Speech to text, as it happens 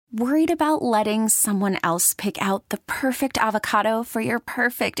Worried about letting someone else pick out the perfect avocado for your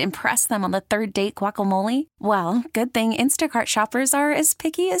perfect impress them on the third date guacamole? Well, good thing Instacart shoppers are as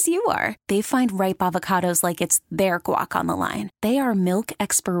picky as you are. They find ripe avocados like it's their guac on the line. They are milk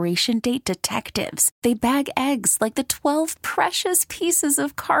expiration date detectives. They bag eggs like the 12 precious pieces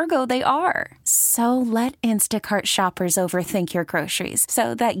of cargo they are. So let Instacart shoppers overthink your groceries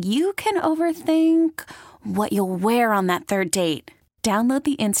so that you can overthink what you'll wear on that third date. Download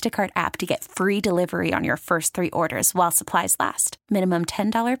the Instacart app to get free delivery on your first 3 orders while supplies last. Minimum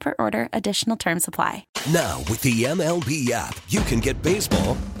 $10 per order. Additional terms apply. Now, with the MLB app, you can get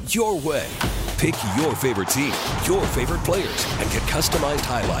baseball your way. Pick your favorite team, your favorite players, and get customized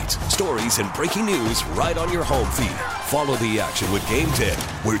highlights, stories, and breaking news right on your home feed. Follow the action with Game 10,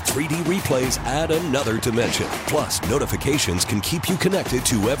 where 3D replays add another dimension. Plus, notifications can keep you connected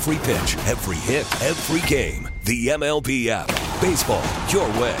to every pitch, every hit, every game. The MLB app. Baseball your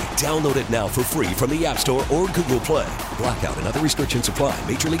way. Download it now for free from the App Store or Google Play. Blackout and other restrictions apply.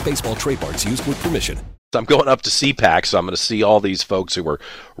 Major League Baseball trademarks used with permission. I'm going up to CPAC, so I'm going to see all these folks who are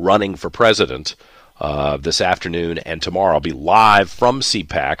running for president this afternoon and tomorrow. I'll be live from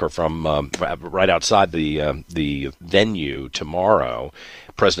CPAC or from right outside the venue tomorrow.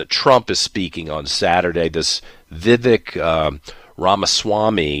 President Trump is speaking on Saturday. This Vivek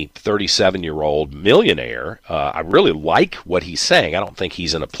Ramaswamy, 37-year-old millionaire. I really like what he's saying. I don't think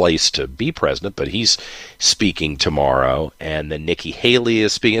he's in a place to be president, but he's speaking tomorrow. And then Nikki Haley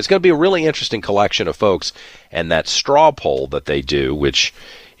is speaking. It's going to be a really interesting collection of folks. And that straw poll that they do, which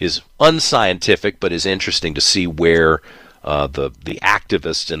is unscientific but is interesting to see where the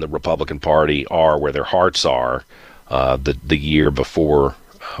activists in the Republican Party are, where their hearts are the year before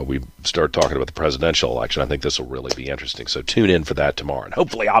we start talking about the presidential election. I think this will really be interesting. So tune in for that tomorrow. And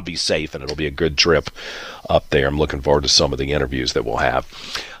hopefully I'll be safe and it'll be a good trip up there. I'm looking forward to some of the interviews that we'll have.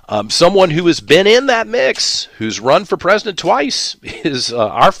 Someone who has been in that mix, who's run for president twice, is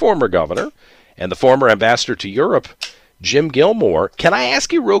our former governor and the former ambassador to Europe, Jim Gilmore. Can I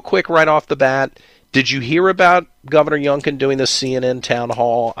ask you real quick right off the bat, did you hear about Governor Youngkin doing the CNN town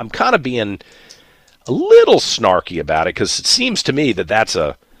hall? I'm kind of being a little snarky about it because it seems to me that that's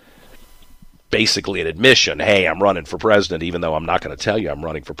basically an admission. Hey, I'm running for president, even though I'm not going to tell you I'm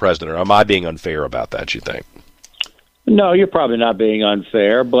running for president. Or am I being unfair about that, you think? No, you're probably not being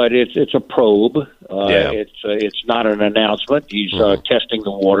unfair, but it's a probe. It's not an announcement. He's testing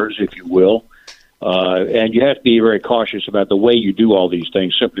the waters, if you will. And you have to be very cautious about the way you do all these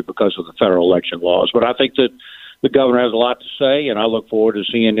things simply because of the federal election laws. But I think that the governor has a lot to say, and I look forward to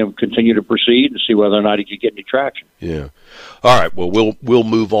seeing him continue to proceed and see whether or not he can get any traction. Yeah. All right. Well, we'll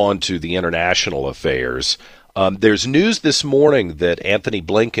move on to the international affairs. There's news this morning that Anthony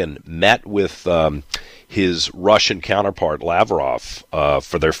Blinken met with his Russian counterpart Lavrov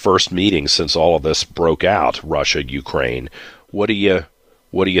for their first meeting since all of this broke out, Russia, Ukraine. What do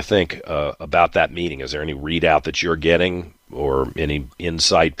you think about that meeting? Is there any readout that you're getting or any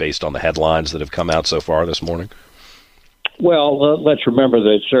insight based on the headlines that have come out so far this morning? Well, let's remember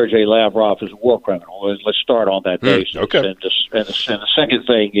that Sergei Lavrov is a war criminal. Let's start on that basis. Okay. And the second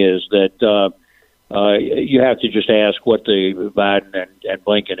thing is that you have to just ask what the Biden and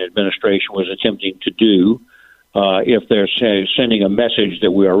Blinken administration was attempting to do. If they're sending a message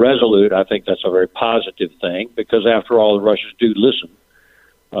that we are resolute, I think that's a very positive thing because, after all, the Russians do listen.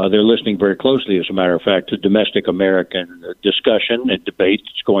 They're listening very closely, as a matter of fact, to domestic American discussion and debate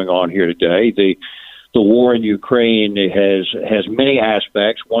that's going on here today. The war in Ukraine has many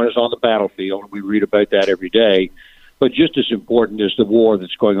aspects. One is on the battlefield. We read about that every day. But just as important is the war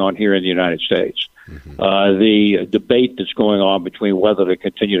that's going on here in the United States. Mm-hmm. The debate that's going on between whether to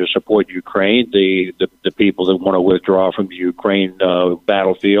continue to support Ukraine, the people that want to withdraw from the Ukraine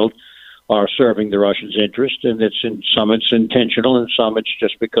battlefield are serving the Russians' interest, and some it's intentional, and some it's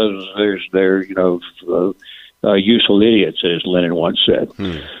just because they're useful idiots, as Lenin once said.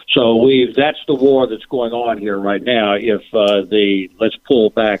 So that's the war that's going on here right now. If the let's pull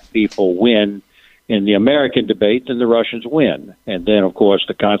back people win in the American debate, then the Russians win, and then of course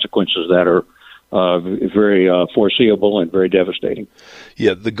the consequences that are very foreseeable and very devastating.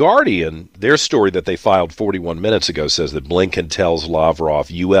 Yeah, The Guardian, their story that they filed 41 minutes ago says that Blinken tells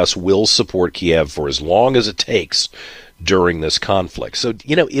Lavrov U.S. will support Kiev for as long as it takes during this conflict. So,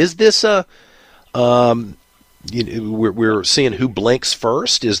 is this we're seeing who blinks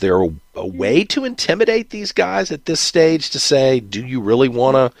first? Is there a way to intimidate these guys at this stage to say, do you really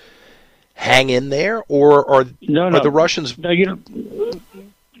want to hang in there? Or are the Russians... No, you don't.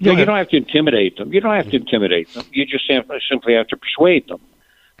 No, you don't have to intimidate them. You don't have to intimidate them. You just simply have to persuade them.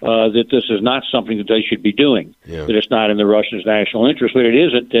 that this is not something that they should be doing, Yeah. that it's not in the Russians' national interest, but it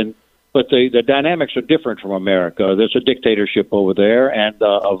isn't. But the dynamics are different from America. There's a dictatorship over there and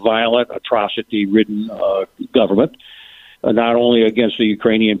a violent, atrocity-ridden government, not only against the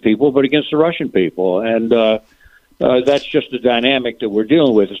Ukrainian people, but against the Russian people. And that's just the dynamic that we're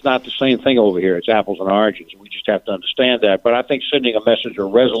dealing with. It's not the same thing over here. It's apples and oranges. We just have to understand that. But I think sending a message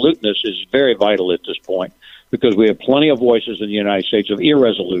of resoluteness is very vital at this point, because we have plenty of voices in the United States of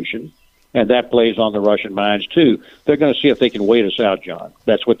irresolution, and that plays on the Russian minds, too. They're going to see if they can wait us out, John.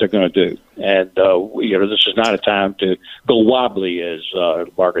 That's what they're going to do. And, this is not a time to go wobbly, as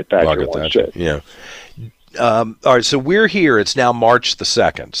Margaret Thatcher once said. Yeah. All right, so we're here. It's now March the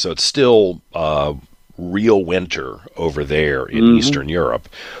 2nd, so it's still real winter over there in Eastern Europe.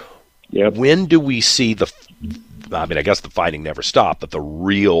 Yep. When do we see I guess the fighting never stopped, but the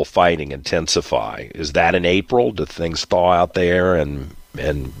real fighting intensify? Is that in April? Do things thaw out there?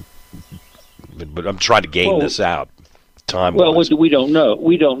 But I'm trying to game this out. Well, we don't know.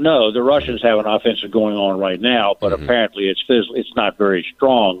 We don't know. The Russians have an offensive going on right now, but apparently it's not very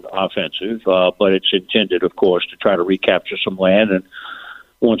strong offensive, but it's intended, of course, to try to recapture some land and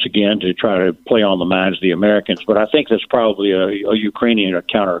once again to try to play on the minds of the Americans. But I think there's probably a Ukrainian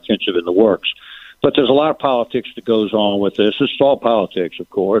counteroffensive in the works. But there's a lot of politics that goes on with this. It's all politics, of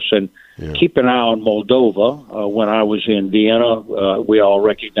course, and keep an eye on Moldova. When I was in Vienna, we all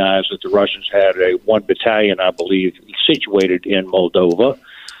recognized that the Russians had one battalion, I believe, situated in Moldova.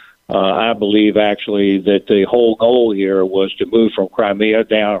 I believe, actually, that the whole goal here was to move from Crimea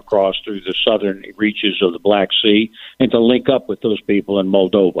down across through the southern reaches of the Black Sea and to link up with those people in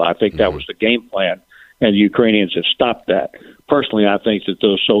Moldova. I think that was the game plan, and the Ukrainians have stopped that. Personally, I think that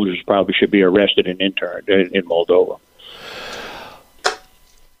those soldiers probably should be arrested and interned in Moldova.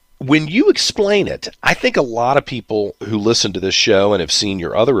 When you explain it, I think a lot of people who listen to this show and have seen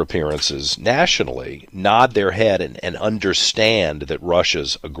your other appearances nationally nod their head and understand that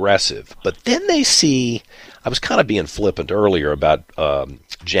Russia's aggressive. But then they see, I was kind of being flippant earlier about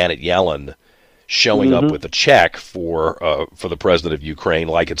Janet Yellen showing up with a check for the president of Ukraine,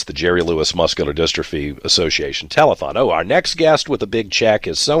 like it's the Jerry Lewis Muscular Dystrophy Association telethon. Oh, our next guest with a big check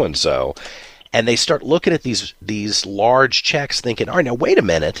is so-and-so. And they start looking at these large checks thinking, all right, now wait a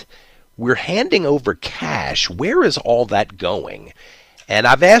minute. We're handing over cash. Where is all that going? And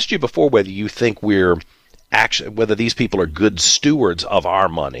I've asked you before whether you think whether these people are good stewards of our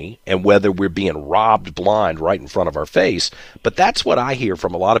money and whether we're being robbed blind right in front of our face. But that's what I hear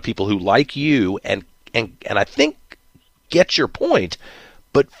from a lot of people who like you and I think get your point,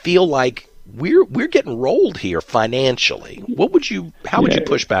 but feel like we're getting rolled here financially. How would you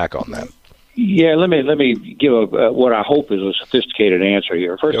push back on that? Yeah, let me give what I hope is a sophisticated answer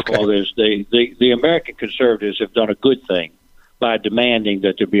here. First of all, the American conservatives have done a good thing by demanding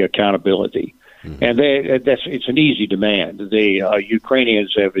that there be accountability. And it's an easy demand. The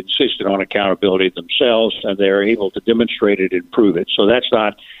Ukrainians have insisted on accountability themselves, and they're able to demonstrate it and prove it. So that's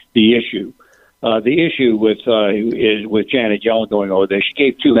not the issue. The issue with Janet Yellen going over there, she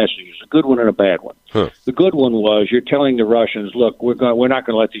gave two messages: a good one and a bad one. The good one was, you're telling the Russians, look, we're not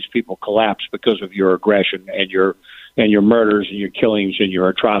going to let these people collapse because of your aggression and your murders and your killings and your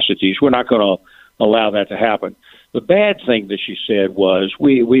atrocities. We're not going to allow that to happen. The bad thing that she said was,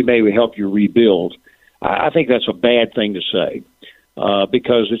 we may help you rebuild. I think that's a bad thing to say.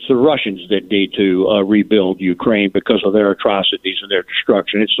 Because it's the Russians that need to rebuild Ukraine because of their atrocities and their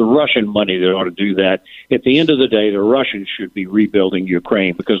destruction. It's the Russian money that ought to do that. At the end of the day, the Russians should be rebuilding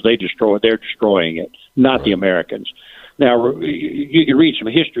Ukraine because they're destroying it, not the Americans. Now, you can read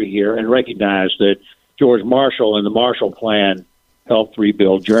some history here and recognize that George Marshall and the Marshall Plan helped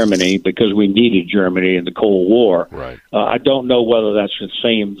rebuild Germany because we needed Germany in the Cold War. Right. I don't know whether that's the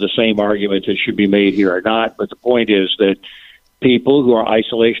same argument that should be made here or not, but the point is that people who are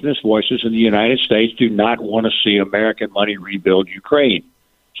isolationist voices in the United States do not want to see American money rebuild Ukraine.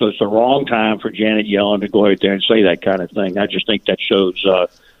 So it's the wrong time for Janet Yellen to go out there and say that kind of thing. I just think that shows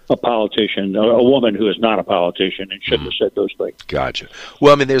a politician, a woman who is not a politician and shouldn't have said those things. Gotcha.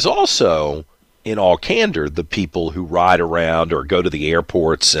 Well, I mean, there's also, in all candor, the people who ride around or go to the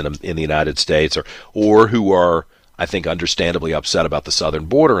airports in the United States or who are, I think, understandably upset about the southern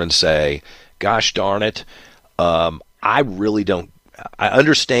border and say, gosh darn it, I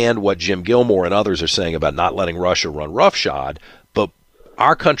understand what Jim Gilmore and others are saying about not letting Russia run roughshod, but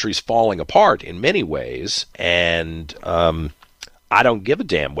our country's falling apart in many ways, and I don't give a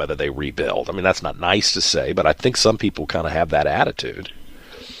damn whether they rebuild. I mean, that's not nice to say, but I think some people kind of have that attitude.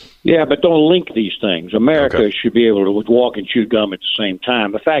 Yeah, but don't link these things. America should be able to walk and chew gum at the same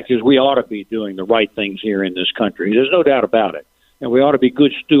time. The fact is we ought to be doing the right things here in this country. There's no doubt about it. and we ought to be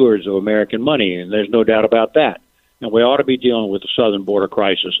good stewards of American money, and there's no doubt about that. And we ought to be dealing with the southern border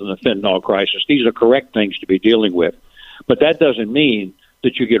crisis and the fentanyl crisis. These are correct things to be dealing with. But that doesn't mean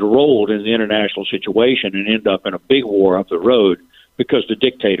that you get rolled in the international situation and end up in a big war up the road because the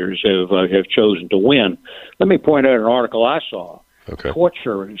dictators have chosen to win. Let me point out an article I saw. Okay.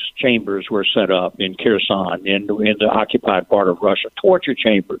 Torture chambers were set up in Kherson, in the occupied part of Russia. Torture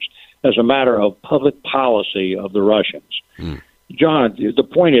chambers as a matter of public policy of the Russians. John, the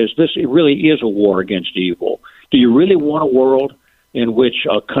point is, it really is a war against evil. Do you really want a world in which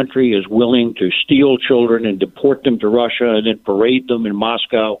a country is willing to steal children and deport them to Russia and then parade them in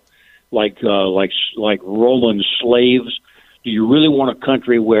Moscow like Roman slaves? Do you really want a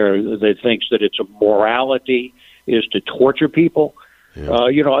country where they thinks that its morality is to torture people? Yeah.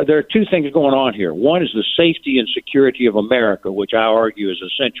 There are two things going on here. One is the safety and security of America, which I argue is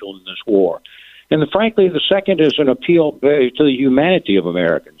essential in this war. And frankly, the second is an appeal to the humanity of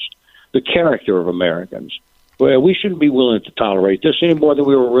Americans, the character of Americans. Well, we shouldn't be willing to tolerate this any more than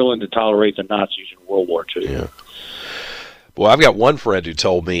we were willing to tolerate the Nazis in World War II. Yeah. Well, I've got one friend who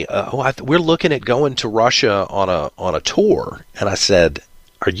told me, we're looking at going to Russia on a tour. And I said,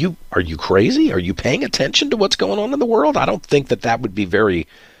 Are you crazy? Are you paying attention to what's going on in the world? I don't think that would be very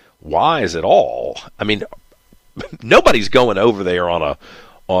wise at all. I mean, nobody's going over there on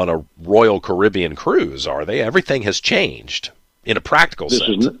a Royal Caribbean cruise, are they? Everything has changed in a practical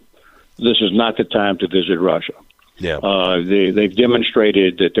sense. This is not the time to visit Russia. Yeah, they've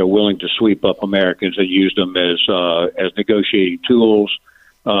demonstrated that they're willing to sweep up Americans and use them as negotiating tools.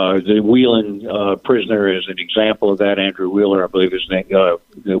 The Whelan prisoner is an example of that. Andrew Wheeler, I believe his name.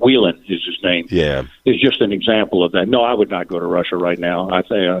 Whelan is his name. Yeah, is just an example of that. No, I would not go to Russia right now. I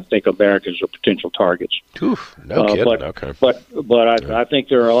think Americans are potential targets. Oof, no kidding. Okay, but I think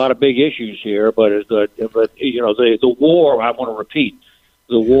there are a lot of big issues here. But the war. I want to repeat.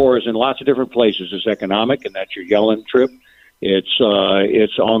 The war is in lots of different places. It's economic, and that's your Yellen trip. It's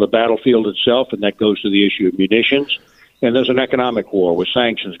on the battlefield itself, and that goes to the issue of munitions. And there's an economic war with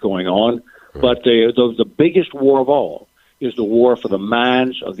sanctions going on. Right. But the biggest war of all is the war for the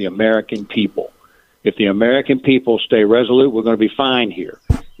minds of the American people. If the American people stay resolute, we're going to be fine here.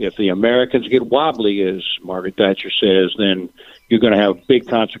 If the Americans get wobbly, as Margaret Thatcher says, then you're going to have big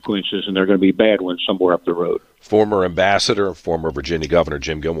consequences, and they're going to be bad ones somewhere up the road. Former ambassador, former Virginia Governor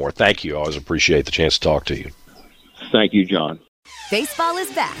Jim Gilmore, thank you. I always appreciate the chance to talk to you. Thank you, John. Baseball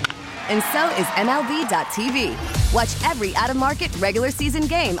is back, and so is MLB.tv. Watch every out-of-market regular season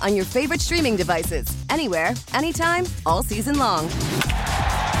game on your favorite streaming devices, anywhere, anytime, all season long.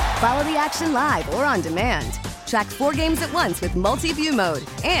 Follow the action live or on demand. Track 4 games at once with multi-view mode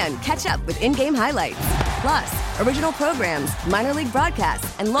and catch up with in-game highlights. Plus, original programs, minor league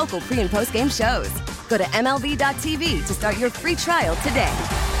broadcasts, and local pre- and post-game shows. Go to MLB.tv to start your free trial today.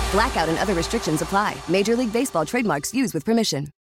 Blackout and other restrictions apply. Major League Baseball trademarks used with permission.